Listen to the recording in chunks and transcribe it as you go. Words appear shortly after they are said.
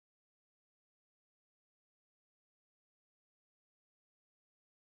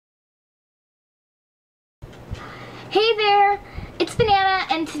Hey there, it's Banana,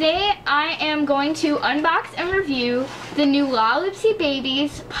 and today I am going to unbox and review the new Lalaloopsy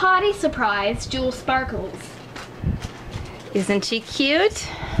Babies Potty Surprise Jewel Sparkles. Isn't she cute?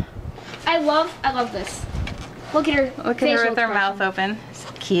 I love this. Look at her. Look at her with her mouth open. So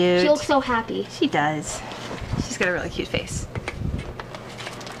cute. She looks so happy. She does. She's got a really cute face.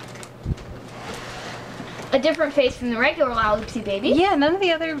 A different face from the regular Lalaloopsy Babies. Yeah, none of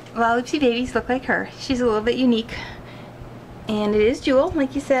the other Lalaloopsy Babies look like her. She's a little bit unique. And it is Jewel,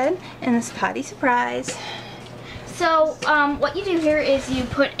 like you said, and it's Potty Surprise. So, what you do here is you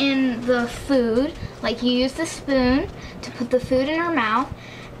put in the food, like you use the spoon to put the food in her mouth,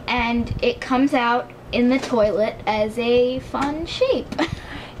 and it comes out in the toilet as a fun shape.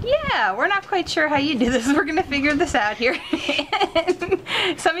 Yeah, we're not quite sure how you do this. We're gonna figure this out here.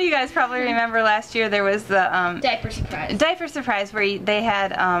 Some of you guys probably remember last year there was the diaper surprise where they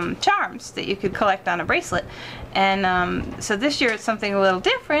had charms that you could collect on a bracelet, and so this year it's something a little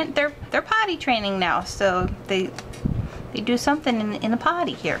different. They're potty training now, so they do something in the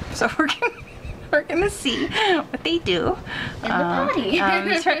potty here. So we're gonna see what they do in the potty.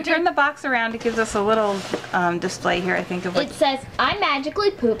 Turn the box around. It gives us a little display here, I think, of what it says. I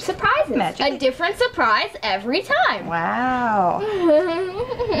magically poop surprises. A different surprise every time. Wow.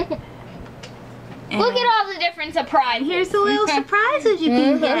 Look at all the different surprises. Here's the little surprises you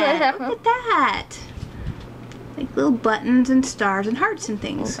can get. Look at that. Like little buttons and stars and hearts and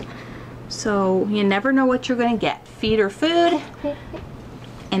things. So you never know what you're gonna get. Feed her food.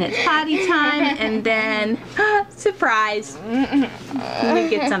 And it's potty time, and then surprise, we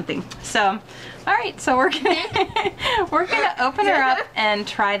get something. So, all right, so we're gonna open her up and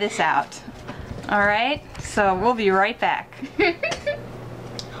try this out. All right, so we'll be right back.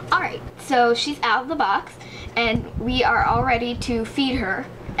 All right, so she's out of the box, and we are all ready to feed her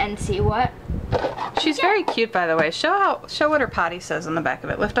and see what. She's very cute, by the way. Show what her potty says on the back of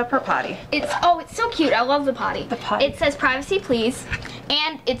it. Lift up her potty. It's so cute. I love the potty. The potty. It says "Privacy, please,"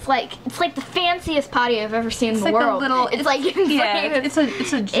 and it's like the fanciest potty I've ever seen in the world. It's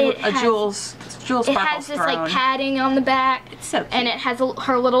a Jewel Sparkles It has this throne. like padding on the back. It's so cute. And it has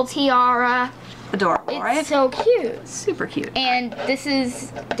her little tiara. Adorable, right? It's so cute. Super cute. And this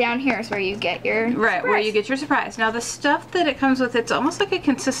is down here is where you get your surprise. Where you get your surprise. Now the stuff that it comes with, it's almost like a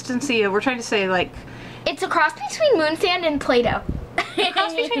consistency of, we're trying to say like, it's a cross between moon sand and Play-Doh. A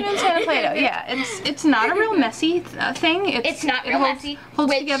cross between moon sand and Play-Doh. Yeah, it's not a real messy thing. It's not real messy.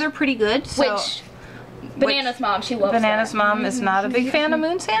 Holds together pretty good. So. Banana's mom, she loves Banana's mom is not a big fan of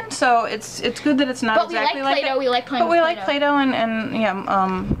moon sand, so it's good that it's not exactly like Play-Doh. We like playing with Play-Doh. But we like Play-Doh and yeah,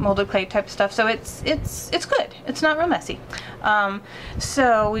 molded clay type stuff. So it's good. It's not real messy.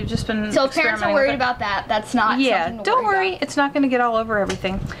 So we've just been. So if parents are worried about that, that's not. Yeah, something to don't worry. about. It's not going to get all over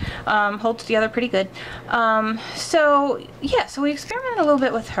everything. Holds together pretty good. So yeah, so we experimented a little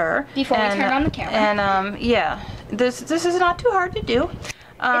bit with her before we turn on the camera. And yeah, this is not too hard to do.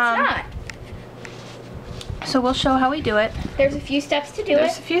 It's not. So we'll show how we do it. There's a few steps to do it.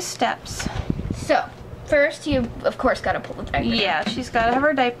 There's a few steps. So, first you, of course, got to pull the diaper down. Yeah, she's got to have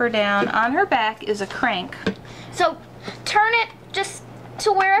her diaper down. On her back is a crank. So, turn it just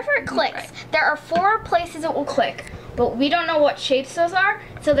to wherever it clicks. Right. There are 4 places it will click, but we don't know what shapes those are,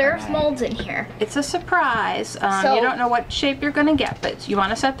 so there's molds in here. It's a surprise. You don't know what shape you're going to get, but you want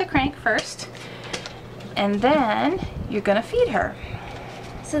to set the crank first, and then you're going to feed her.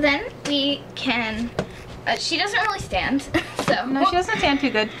 So then we can... she doesn't really stand, so... No, she doesn't stand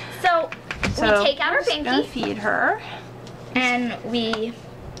too good. So we take out her binky. Gonna feed her. And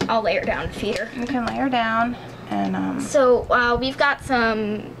I'll lay her down and feed her. You can lay her down, and So we've got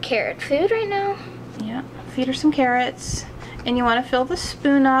some carrot food right now. Yeah, feed her some carrots. And you want to fill the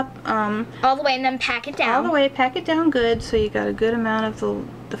spoon up. All the way, and then pack it down. All the way, pack it down good, so you got a good amount of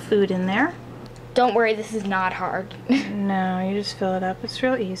the food in there. Don't worry, this is not hard. No, you just fill it up. It's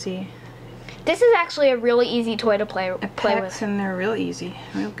real easy. This is actually a really easy toy to play with. It packs in there real easy,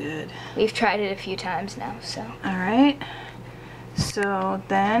 real good. We've tried it a few times now, so. All right. So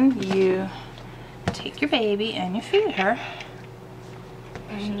then you take your baby and you feed her.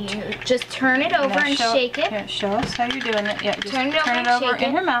 And you just turn it over and shake it. Here, show us how you're doing it. Yeah, just turn it over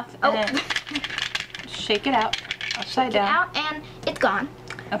in her mouth and then shake it out upside down. And it's gone.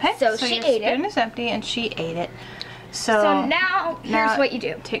 Okay. So she ate it. Your spoon is empty and she ate it. So now, here's what you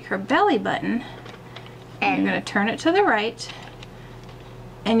do. Take her belly button, and you're going to turn it to the right,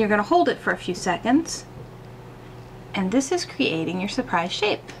 and you're going to hold it for a few seconds, and this is creating your surprise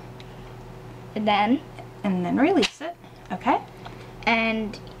shape. And then release it, okay?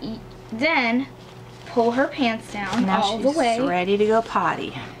 And then pull her pants down all the way. Now she's ready to go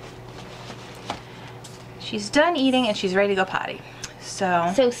potty. She's done eating and she's ready to go potty.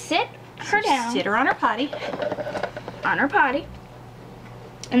 So sit her down. Sit her on her potty. On her potty.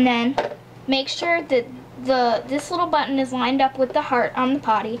 And then make sure that this little button is lined up with the heart on the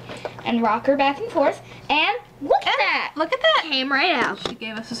potty, and rock her back and forth. And look at that! Look at that! Came right out. She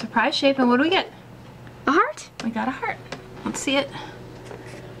gave us a surprise shape, and what do we get? A heart. We got a heart. Let's see it.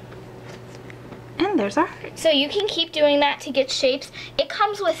 And there's our heart. So you can keep doing that to get shapes. It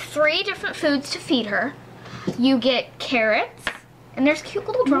comes with 3 different foods to feed her. You get carrots, and there's cute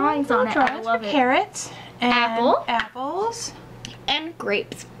little drawings on it. I love it. Carrots, and apples, and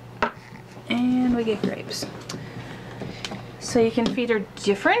grapes. And we get grapes. So you can feed her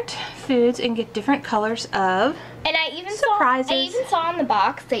different foods and get different colors of And I even surprises. saw on the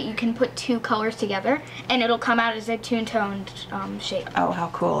box that you can put 2 colors together, and it'll come out as a two-toned shape. Oh, how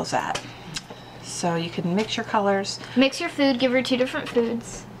cool is that? So you can mix your colors. Mix your food, give her 2 different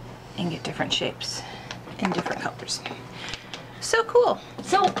foods. And get different shapes and different colors. So cool.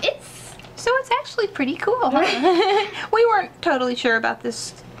 So it's actually pretty cool, huh? We weren't totally sure about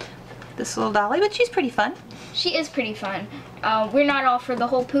this little dolly, but she's pretty fun. She is pretty fun. We're not all for the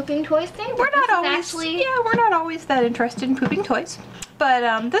whole pooping toys thing. We're not always that interested in pooping toys.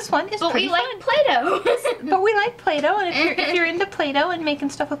 But this one is pretty fun. But we like Play-Doh. But we like Play-Doh, and if you're into Play-Doh and making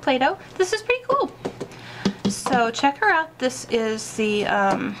stuff with Play-Doh, this is pretty cool. So check her out. This is the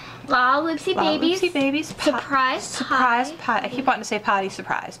Lalaloopsy Babies. Lalaloopsy Babies. Surprise Potty. I keep wanting to say potty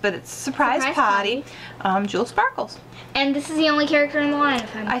surprise, but it's Surprise Potty. Jewel Sparkles. And this is the only character in the line,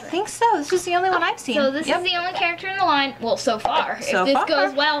 if I'm I correct. think so. This is the only one I've seen. So this is the only character in the line. Well, so far. So if this far.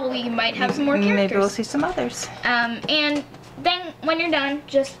 goes well, we might have some more characters. Maybe we'll see some others. And then when you're done,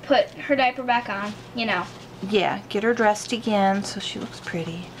 just put her diaper back on. You know. Yeah, get her dressed again so she looks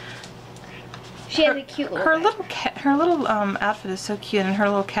pretty. She has a cute little. Her little outfit is so cute, and her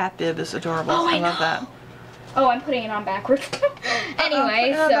little cat bib is adorable. Oh, I love that. Oh, I'm putting it on backwards.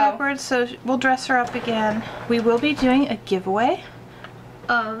 Anyway, so backwards, so we'll dress her up again. We will be doing a giveaway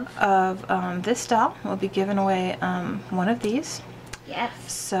of this doll. We'll be giving away one of these. Yes.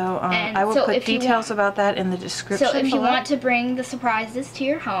 So I will put details about that in the description. So if you want to bring the surprises to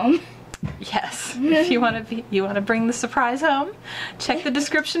your home. Yes. If you want to bring the surprise home, check the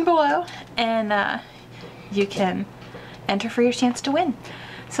description below, and you can enter for your chance to win.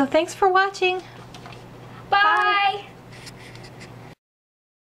 So thanks for watching. Bye.